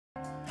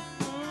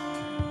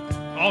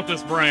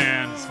Altus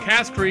Brands,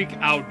 Cass Creek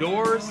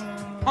Outdoors,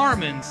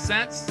 Harmon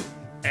Scents,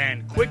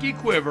 and Quickie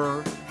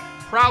Quiver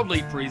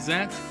proudly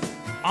present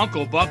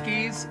Uncle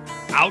Bucky's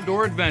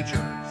Outdoor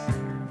Adventures.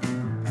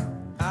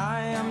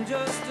 I am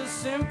just a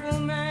simple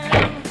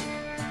man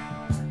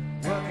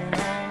working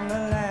on the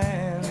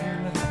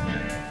land.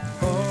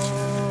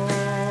 Oh,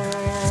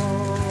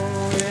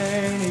 it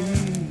ain't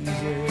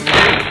easy.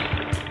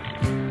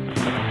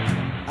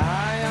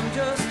 I am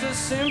just a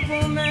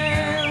simple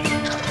man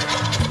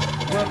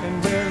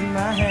working with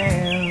my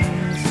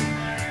hands.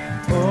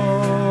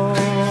 Oh,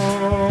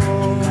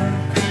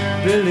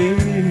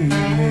 believe me.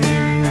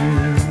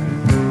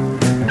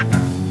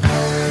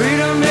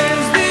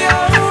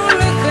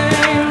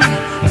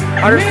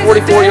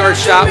 144-yard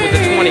shot with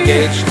a 20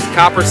 gauge,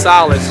 copper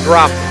solids,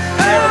 dropped.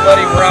 Hey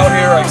everybody, we're out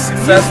here a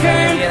successful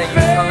Indiana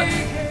youth hunt.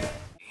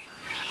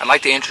 I'd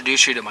like to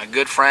introduce you to my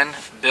good friend,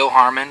 Bill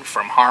Harmon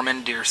from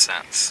Harmon Deer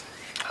Scents.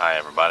 Hi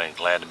everybody,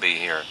 glad to be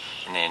here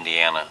in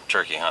Indiana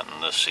turkey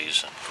hunting this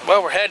season.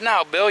 Well, we're heading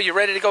out. Bill, you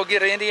ready to go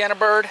get an Indiana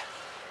bird?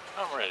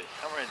 I'm ready to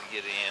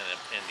get an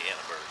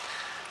Indiana bird.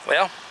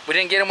 Well, we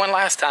didn't get him one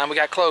last time. We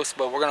got close,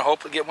 but we're going to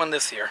hope to get one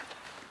this year.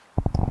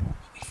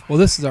 Well,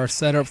 this is our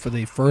setup for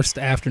the first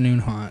afternoon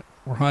hunt.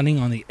 We're hunting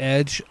on the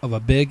edge of a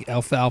big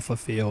alfalfa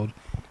field.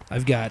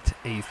 I've got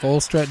a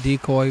full strut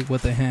decoy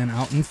with a hen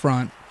out in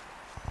front,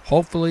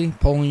 hopefully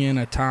pulling in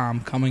a tom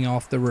coming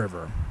off the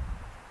river.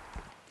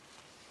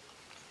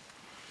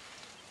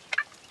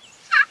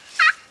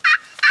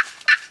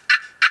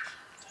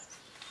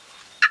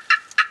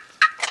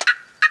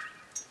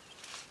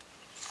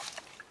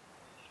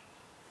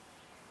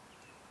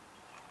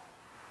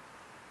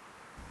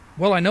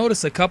 Well, I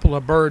notice a couple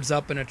of birds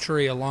up in a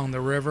tree along the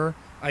river.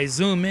 I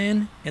zoom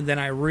in, and then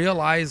I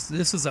realize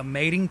this is a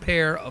mating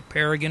pair of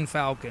peregrine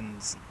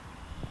falcons.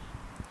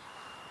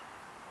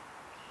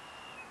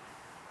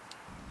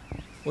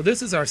 Well,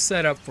 this is our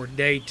setup for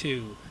day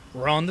 2.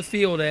 We're on the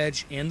field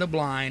edge in the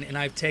blind, and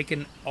I've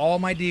taken all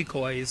my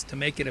decoys to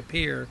make it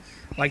appear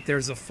like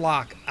there's a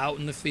flock out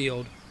in the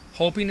field,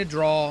 hoping to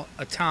draw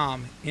a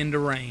tom into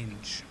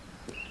range.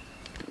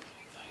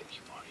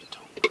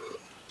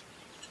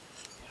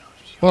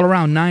 Well,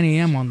 around 9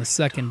 a.m. on the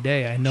second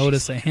day, I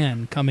notice a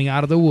hen coming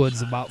out of the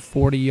woods about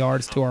 40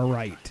 yards to our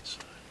right.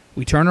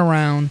 We turn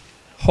around,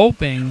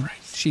 hoping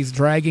she's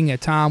dragging a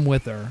tom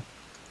with her,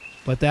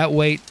 but that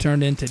wait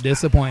turned into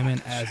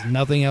disappointment as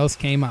nothing else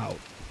came out.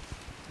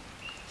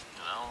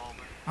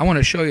 I want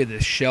to show you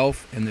this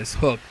shelf and this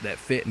hook that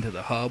fit into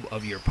the hub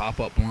of your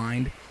pop-up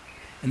blind,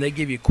 and they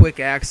give you quick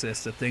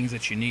access to things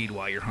that you need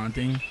while you're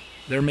hunting.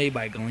 They're made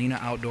by Galena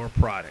Outdoor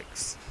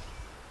Products.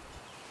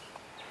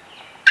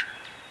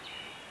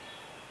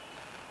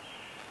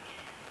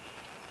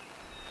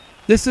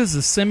 This is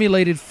a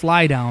simulated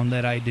fly down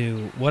that I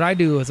do. What I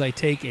do is I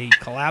take a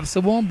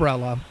collapsible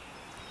umbrella,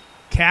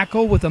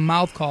 cackle with a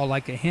mouth call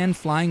like a hen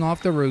flying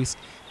off the roost,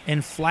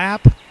 and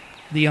flap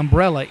the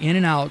umbrella in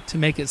and out to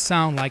make it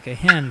sound like a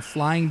hen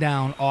flying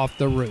down off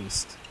the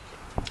roost.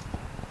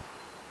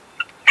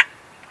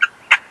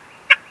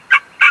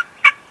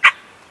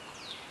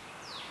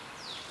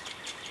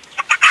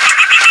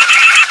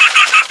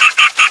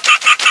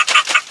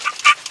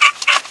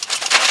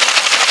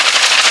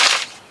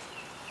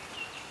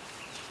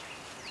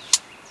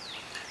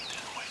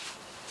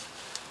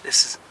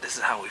 This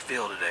is how we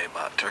feel today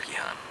about turkey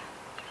hunting.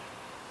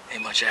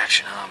 Ain't much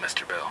action, huh,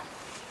 Mr. Bill?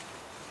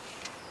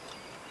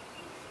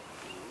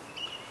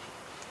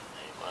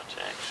 Ain't much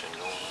action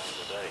going on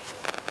today.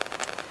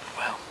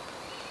 Well,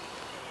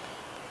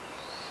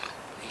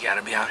 you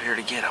gotta be out here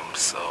to get them,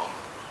 so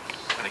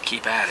I'm gonna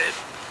keep at it.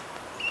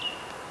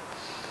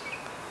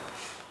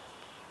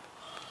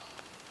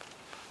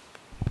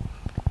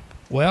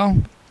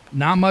 Well,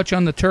 not much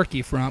on the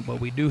turkey front, but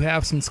we do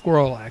have some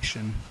squirrel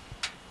action.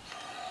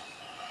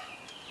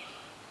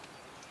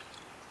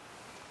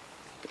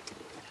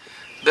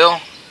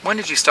 Bill, when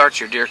did you start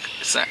your deer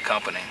scent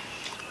company?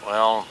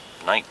 Well,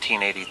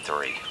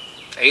 1983.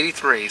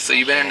 83, so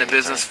you've been in the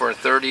business for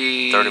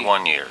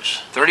 31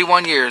 years.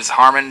 31 years,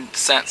 Harmon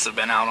Scents have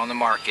been out on the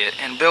market.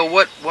 And Bill,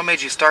 what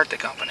made you start the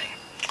company?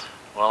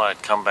 Well,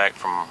 I'd come back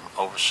from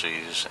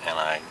overseas and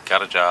I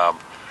got a job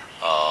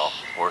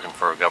working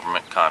for a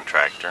government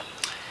contractor.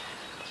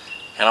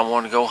 And I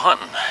wanted to go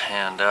hunting.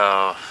 And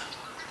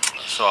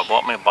so I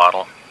bought me a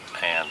bottle,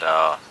 and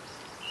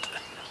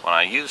when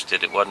I used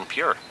it, it wasn't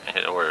pure,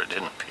 or it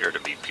didn't appear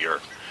to be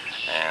pure.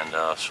 And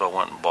so I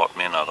went and bought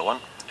me another one,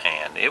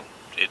 and it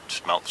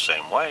smelled the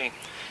same way.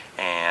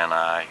 And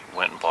I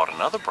went and bought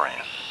another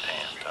brand,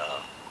 and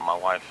my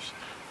wife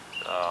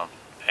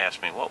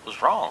asked me what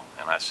was wrong,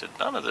 and I said,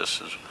 none of this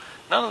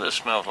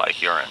smells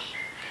like urine.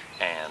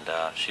 And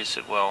she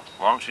said, well,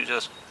 why don't you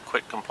just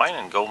quit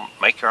complaining and go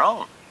make your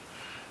own?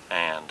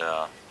 And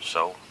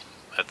so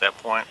at that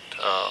point,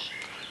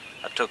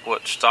 I took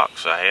what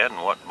stocks I had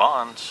and what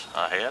bonds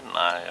I had, and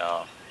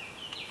I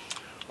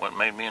went and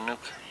made me a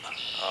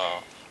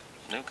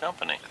new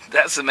company.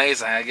 That's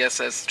amazing. I guess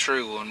that's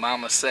true. When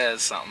Mama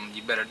says something,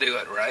 you better do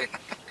it, right?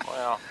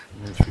 Well,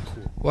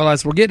 Well,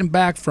 as we're getting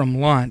back from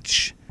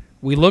lunch,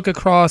 We look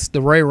across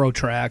the railroad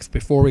tracks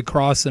before we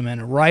cross them,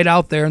 and right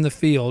out there in the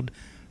field,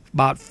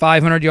 about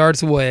 500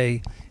 yards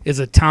away, is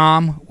a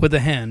tom with a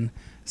hen.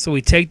 So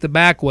we take the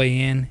back way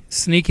in,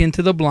 sneak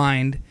into the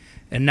blind,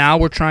 and now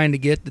we're trying to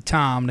get the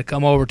tom to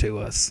come over to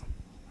us.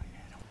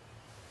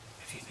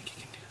 If you think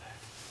you can do that.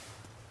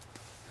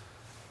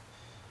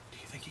 Do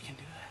you think you can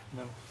do that?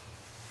 No.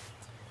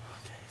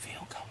 Okay, if he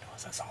don't come to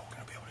us, that's all we're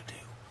going to be able to do.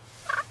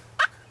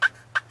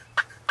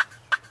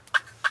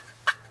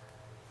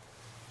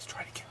 Let's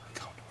try to get him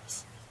to come to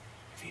us.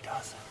 If he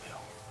doesn't,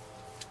 Bill,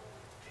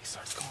 if he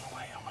starts going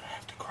away, I'm going to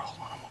have to crawl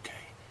on him,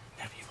 okay?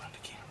 Have you run the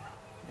camera?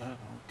 I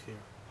don't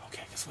care.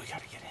 Okay, because we got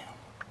to get him.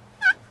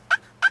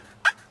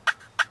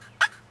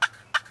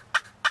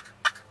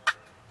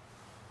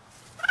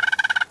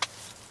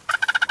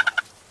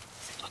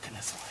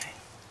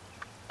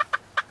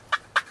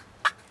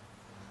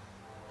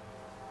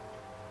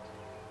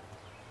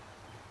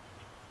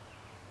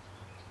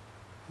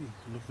 He's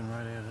looking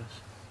right at us.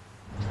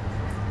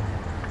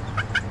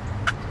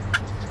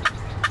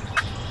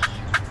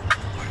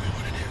 What do we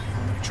want to do? You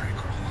want me to try and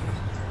crawl on him?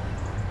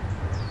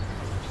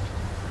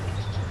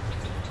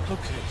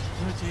 Okay,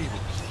 let me tell you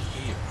this.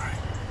 Here, all right.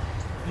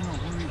 You know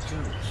where he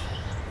goes.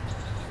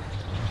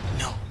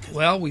 No.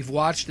 Well, we've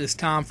watched this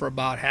tom for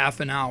about half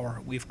an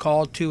hour. We've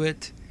called to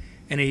it,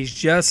 and he's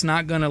just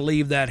not going to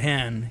leave that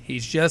hen.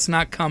 He's just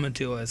not coming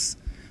to us.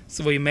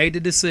 So we made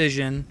the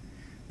decision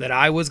that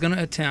I was going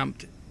to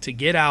attempt to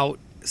get out,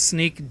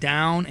 sneak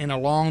down and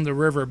along the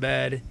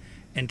riverbed,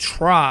 and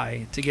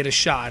try to get a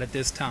shot at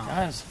this tom.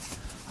 Guys,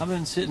 I've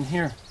been sitting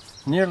here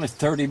nearly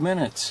 30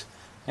 minutes,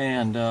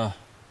 and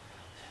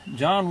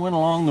John went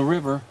along the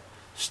river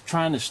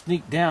trying to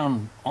sneak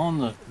down on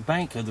the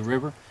bank of the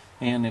river,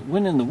 and it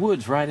went in the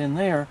woods right in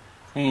there,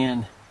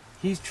 and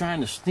he's trying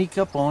to sneak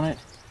up on it,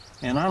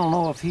 and I don't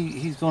know if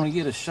he's going to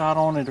get a shot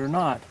on it or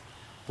not,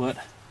 but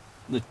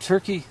the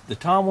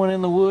tom went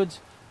in the woods,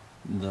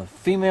 the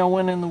female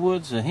went in the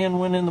woods, the hen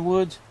went in the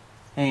woods,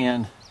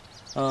 and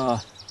John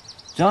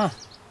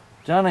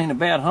ain't a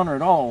bad hunter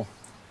at all.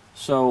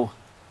 So,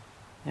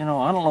 you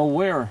know, I don't know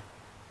where.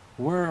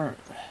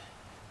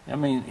 I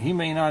mean, he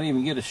may not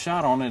even get a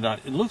shot on it.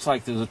 It looks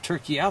like there's a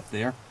turkey out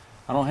there.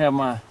 I don't have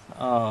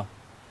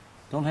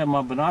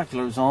my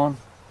binoculars on.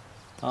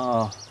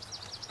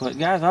 But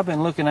guys, I've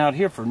been looking out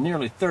here for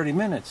nearly 30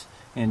 minutes,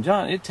 and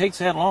John, it takes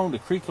that long to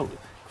creep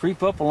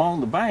up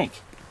along the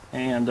bank,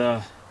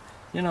 and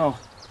you know,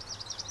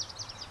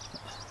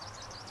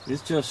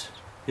 it's just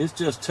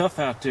tough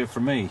out there for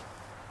me.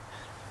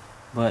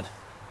 But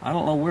I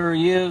don't know where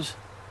he is.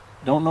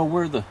 Don't know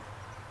where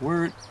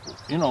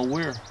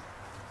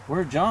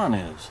John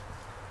is.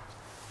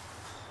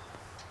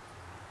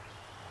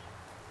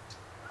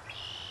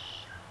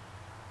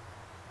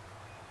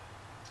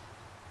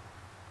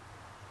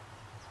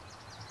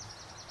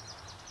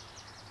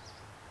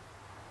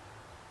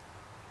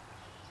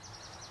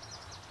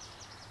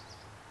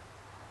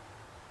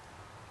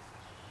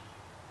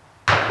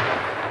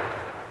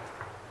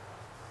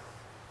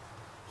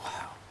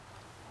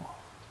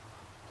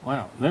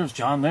 Wow, there's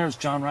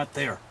John right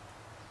there.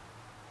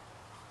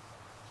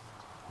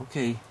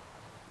 Okay.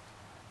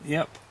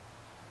 Yep.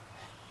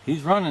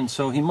 He's running,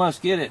 so he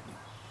must get it.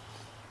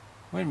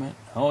 Wait a minute.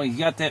 Oh, he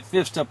got that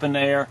fist up in the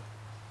air.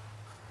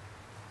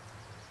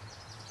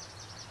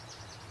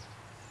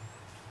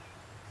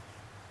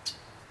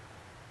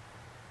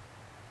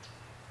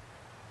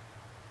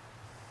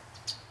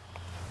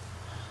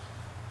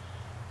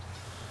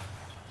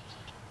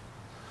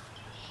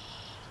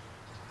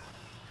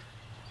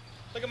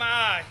 Look at my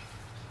eye.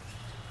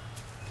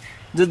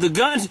 Did the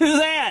gun do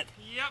that?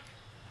 Yep.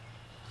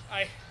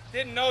 I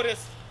didn't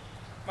notice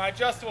my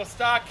adjustable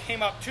stock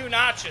came up 2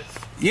 notches.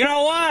 You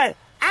know what?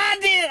 I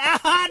did.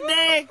 Hot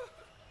dang.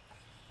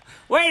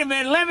 Wait a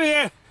minute.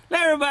 Let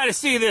everybody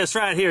see this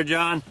right here,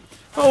 John.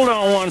 Hold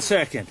on 1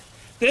 second.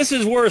 This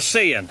is worth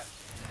seeing.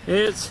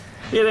 It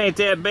ain't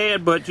that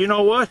bad, but you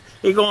know what?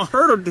 It's gonna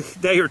hurt a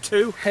day or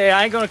two. Hey,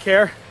 I ain't gonna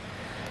care.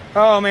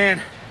 Oh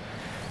man,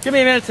 give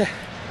me a minute to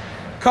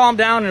calm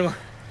down and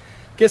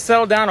get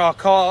settled down.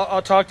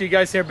 I'll talk to you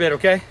guys here a bit,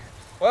 okay?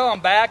 Well, I'm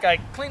back. I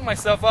cleaned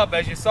myself up.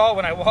 As you saw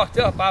when I walked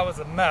up, I was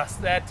a mess.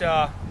 That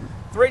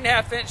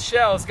 3.5 inch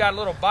shell's got a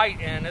little bite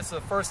in. This is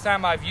the first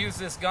time I've used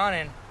this gun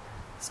and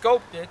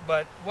scoped it,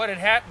 but what had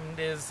happened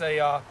is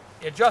a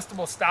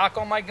adjustable stock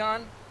on my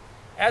gun.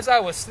 As I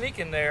was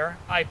sneaking there,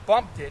 I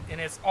bumped it,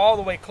 and it's all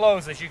the way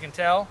closed, as you can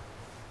tell,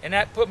 and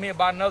that put me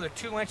about another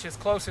 2 inches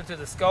closer to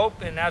the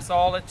scope, and that's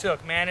all it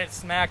took. Man, it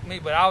smacked me,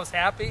 but I was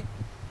happy.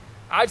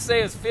 I'd say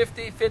it was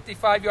 50,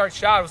 55 yard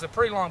shot. It was a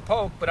pretty long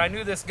poke, but I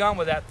knew this gun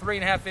with that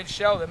 3.5 inch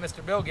shell that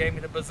Mr. Bill gave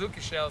me, the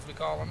bazooka shell as we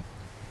call them,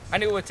 I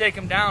knew it would take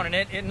him down, and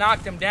it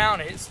knocked him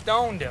down. It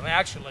stoned him,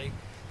 actually.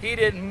 He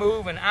didn't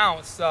move an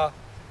ounce.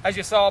 As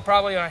you saw,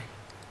 probably when I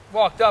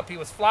walked up, he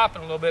was flopping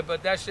a little bit,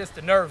 but that's just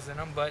the nerves in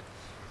him. But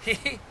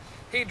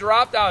he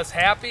dropped. I was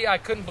happy. I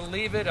couldn't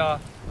believe it.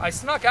 I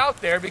snuck out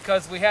there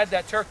because we had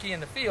that turkey in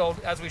the field,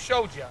 as we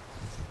showed you.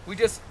 We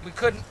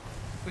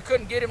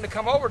couldn't get him to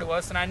come over to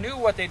us, and I knew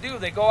what they do.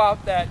 They go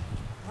out that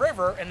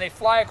river, and they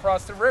fly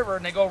across the river,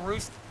 and they go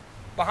roost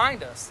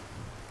behind us.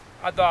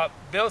 I thought,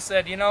 Bill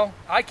said, you know,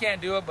 I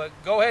can't do it, but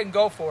go ahead and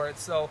go for it.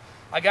 So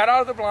I got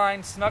out of the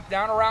blind, snuck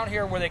down around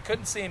here where they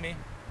couldn't see me,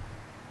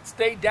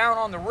 stayed down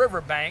on the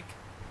river bank,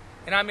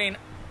 and I mean,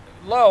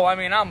 low, I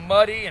mean, I'm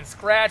muddy and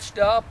scratched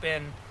up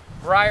and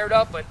briared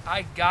up, but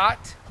I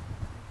got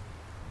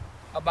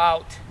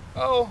about,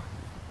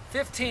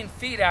 15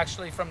 feet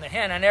actually from the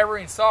hen. I never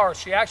even saw her.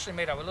 She actually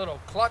made a little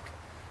cluck,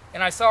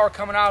 and I saw her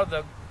coming out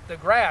of the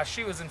grass.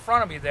 She was in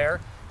front of me there,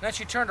 and then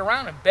she turned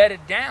around and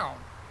bedded down.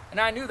 And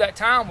I knew that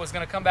Tom was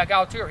going to come back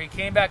out to her. He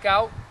came back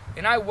out,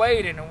 and I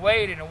waited and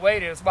waited and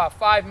waited. It was about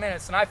 5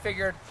 minutes, and I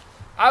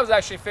was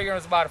actually figuring it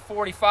was about a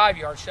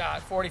 45-yard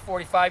shot,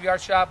 45-yard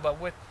shot, but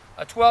with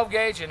a 12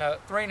 gauge and a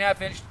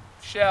 3.5-inch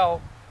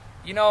shell,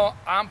 you know,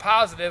 I'm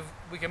positive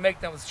we can make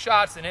those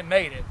shots, and it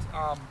made it.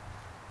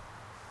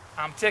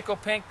 I'm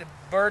tickled pink. The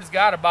bird's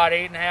got about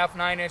 8.5,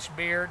 9-inch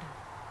beard.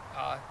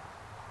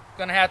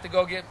 Gonna have to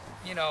go get,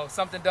 you know,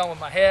 something done with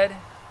my head.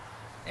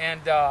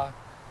 And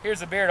here's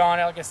the beard on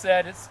it. Like I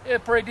said, it's a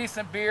pretty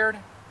decent beard.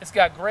 It's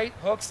got great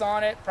hooks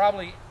on it,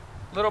 probably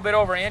a little bit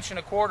over 1.25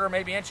 inches,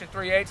 maybe 1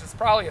 3/8 inches. It's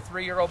probably a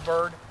 3-year-old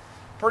bird.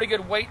 Pretty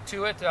good weight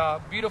to it.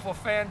 Beautiful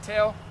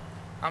fantail.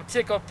 I'm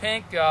tickled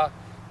pink.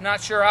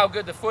 Not sure how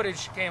good the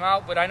footage came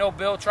out, but I know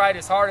Bill tried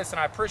his hardest, and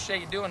I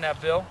appreciate you doing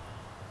that, Bill.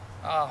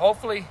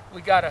 Hopefully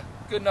we got a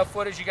good enough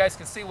footage you guys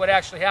can see what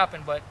actually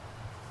happened, but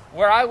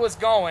where I was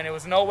going, it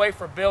was no way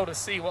for Bill to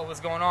see what was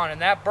going on,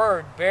 and that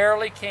bird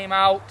barely came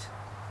out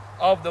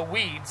of the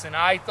weeds, and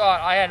I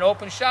thought I had an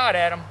open shot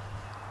at him,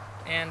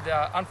 and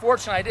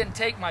unfortunately I didn't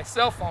take my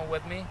cell phone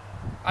with me.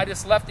 I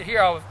just left it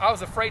here. I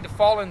was afraid to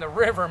fall in the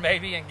river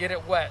maybe and get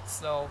it wet,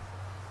 so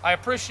I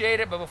appreciate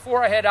it. But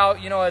before I head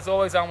out, you know, as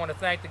always, I want to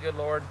thank the good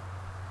Lord.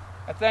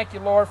 I thank you,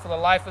 Lord, for the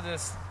life of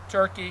this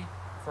turkey,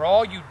 for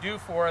all you do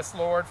for us,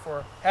 Lord,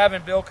 for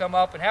having Bill come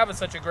up and having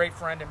such a great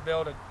friend in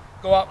Bill to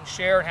go out and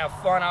share and have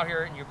fun out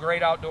here in your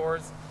great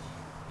outdoors.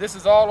 This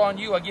is all on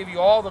you. I give you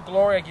all the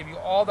glory. I give you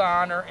all the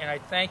honor, and I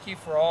thank you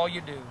for all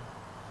you do.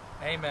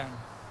 Amen.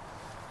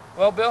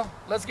 Well, Bill,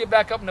 let's get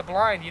back up in the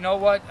blind. You know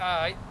what?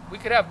 We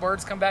could have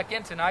birds come back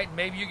in tonight, and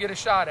maybe you get a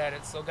shot at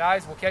it. So,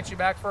 guys, we'll catch you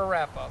back for a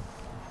wrap-up.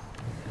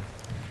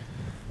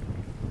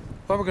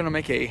 Well, we're going to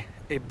make a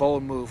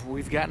bold move.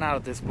 We've gotten out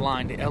of this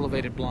blind, the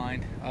elevated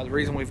blind. The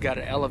reason we've got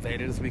it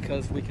elevated is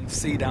because we can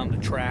see down the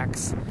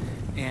tracks.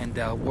 And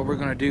what we're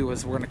going to do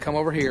is we're going to come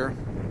over here,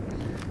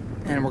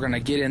 and we're going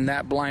to get in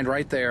that blind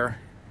right there.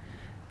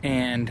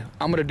 And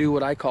I'm going to do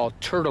what I call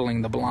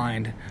turtling the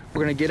blind.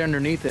 We're going to get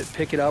underneath it,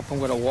 pick it up,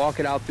 and we're going to walk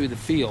it out through the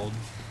field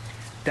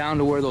down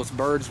to where those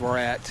birds were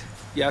at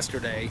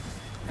yesterday.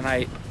 And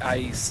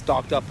I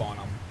stalked up on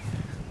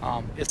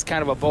them. It's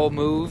kind of a bold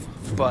move,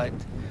 but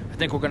I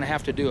think we're going to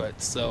have to do it,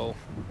 so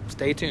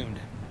stay tuned.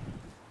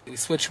 We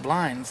switched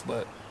blinds,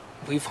 but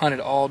we've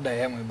hunted all day,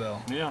 haven't we,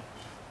 Bill? Yeah.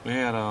 We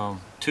had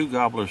 2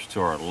 gobblers to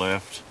our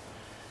left,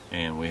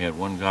 and we had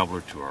 1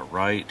 gobbler to our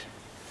right.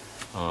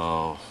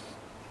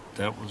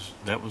 That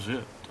was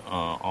it.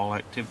 All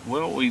activity.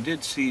 Well, we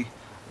did see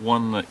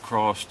one that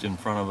crossed in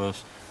front of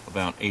us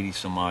about 80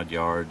 some odd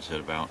yards at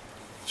about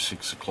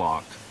 6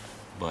 o'clock,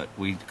 but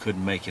we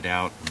couldn't make it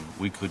out, and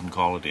we couldn't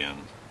call it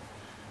in.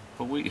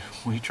 But we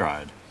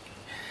tried.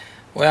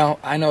 Well,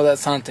 I know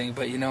that's hunting,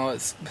 but you know,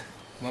 it's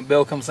when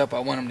Bill comes up, I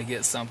want him to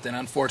get something.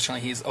 Unfortunately,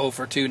 he's 0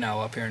 for 2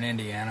 now up here in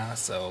Indiana,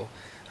 so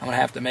I'm going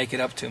to have to make it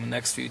up to him the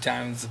next few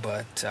times.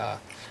 But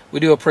we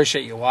do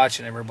appreciate you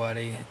watching,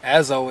 everybody.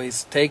 As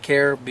always, take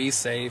care, be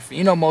safe.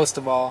 You know, most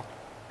of all,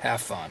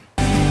 have fun.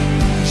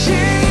 She